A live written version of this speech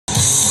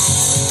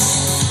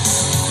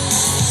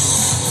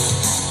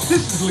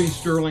This is Lee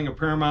Sterling of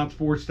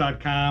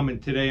ParamountSports.com, and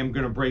today I'm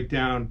going to break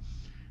down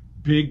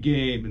big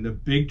game in the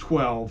Big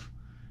 12.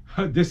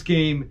 This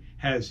game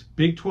has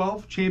Big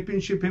 12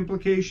 championship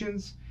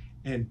implications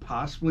and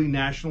possibly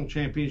national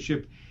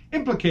championship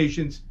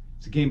implications.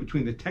 It's a game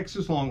between the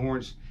Texas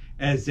Longhorns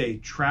as they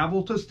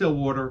travel to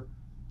Stillwater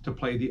to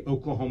play the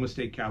Oklahoma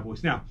State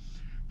Cowboys. Now,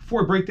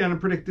 before I break down and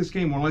predict this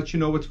game, I want to let you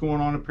know what's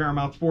going on at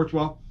Paramount Sports.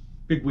 Well,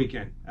 big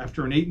weekend.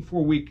 After an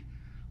 8-4 week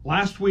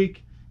last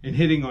week and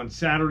hitting on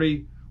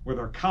Saturday with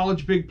our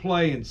college big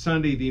play and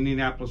Sunday, the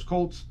Indianapolis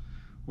Colts.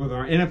 With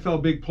our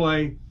NFL big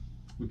play,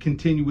 we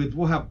continue with,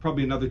 we'll have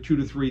probably another 2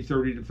 to 3,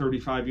 30 to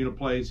 35 unit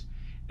plays,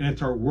 and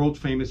it's our world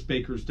famous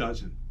Baker's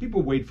Dozen.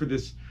 People wait for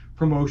this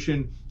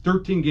promotion.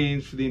 13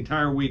 games for the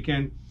entire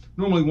weekend.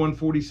 Normally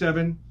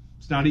 147.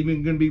 It's not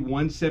even going to be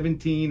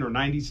 117 or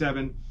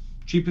 97.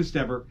 Cheapest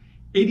ever.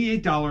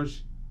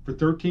 $88 for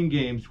 13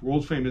 games.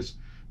 World famous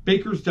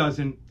Baker's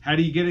Dozen. How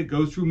do you get it?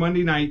 Goes through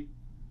Monday night.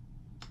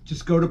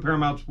 Just go to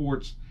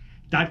ParamountSports.com.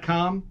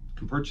 You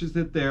can purchase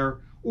it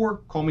there, or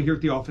call me here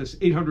at the office,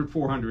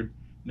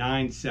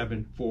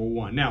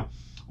 800-400-9741. Now,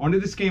 on to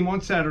this game on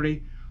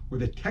Saturday, where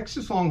the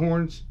Texas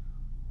Longhorns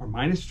are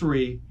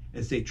 -3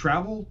 as they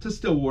travel to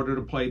Stillwater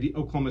to play the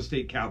Oklahoma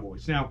State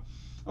Cowboys. Now,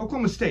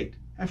 Oklahoma State,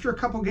 after a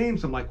couple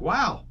games, I'm like,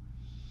 wow,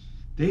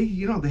 they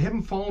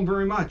haven't fallen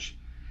very much.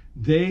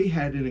 They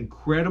had an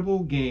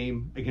incredible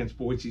game against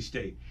Boise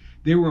State.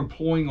 They were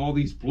employing all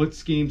these blitz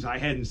schemes I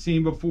hadn't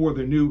seen before.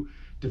 Their new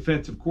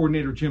defensive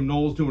coordinator, Jim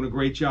Knowles, doing a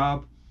great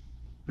job.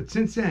 But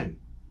since then,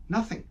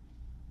 nothing.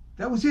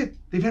 That was it.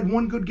 They've had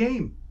one good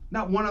game,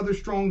 not one other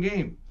strong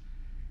game.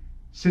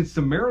 Since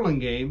the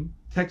Maryland game,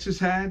 Texas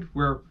had,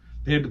 where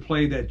they had to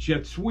play that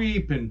jet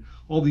sweep and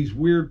all these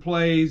weird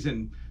plays,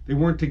 and they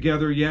weren't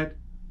together yet,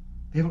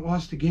 they haven't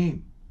lost a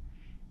game.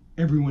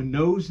 Everyone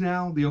knows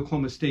now the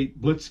Oklahoma State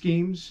blitz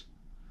schemes.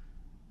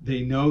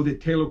 They know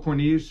that Taylor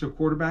Cornelius is their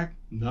quarterback.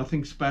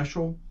 Nothing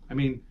special. I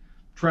mean,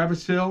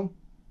 Travis Hill,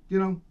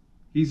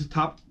 he's a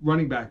top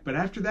running back. But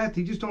after that,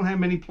 they just don't have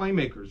many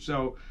playmakers.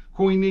 So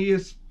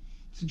Cornelius,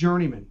 it's a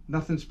journeyman.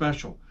 Nothing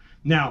special.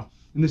 Now,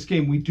 in this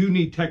game, we do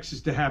need Texas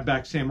to have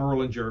back Sam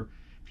Ehrlinger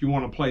if you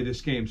want to play this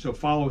game. So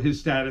follow his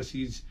status.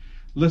 He's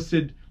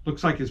listed,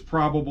 looks like it's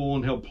probable,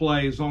 and he'll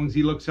play as long as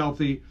he looks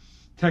healthy.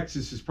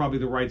 Texas is probably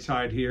the right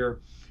side here.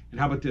 And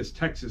how about this?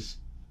 Texas,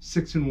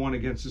 6-1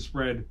 against the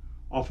spread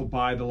off a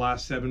bye the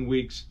last 7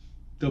 weeks.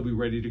 They'll be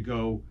ready to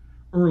go.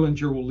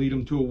 Ehrlinger will lead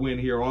them to a win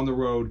here on the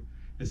road.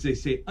 As they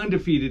stay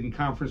undefeated in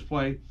conference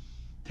play.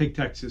 Take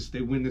Texas. They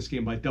win this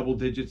game by double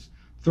digits,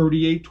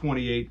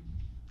 38-28.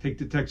 Take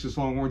the Texas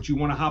Longhorns. You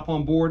want to hop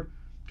on board?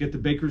 Get the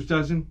Baker's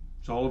Dozen.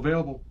 It's all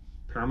available.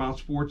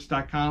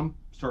 ParamountSports.com.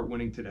 Start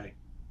winning today.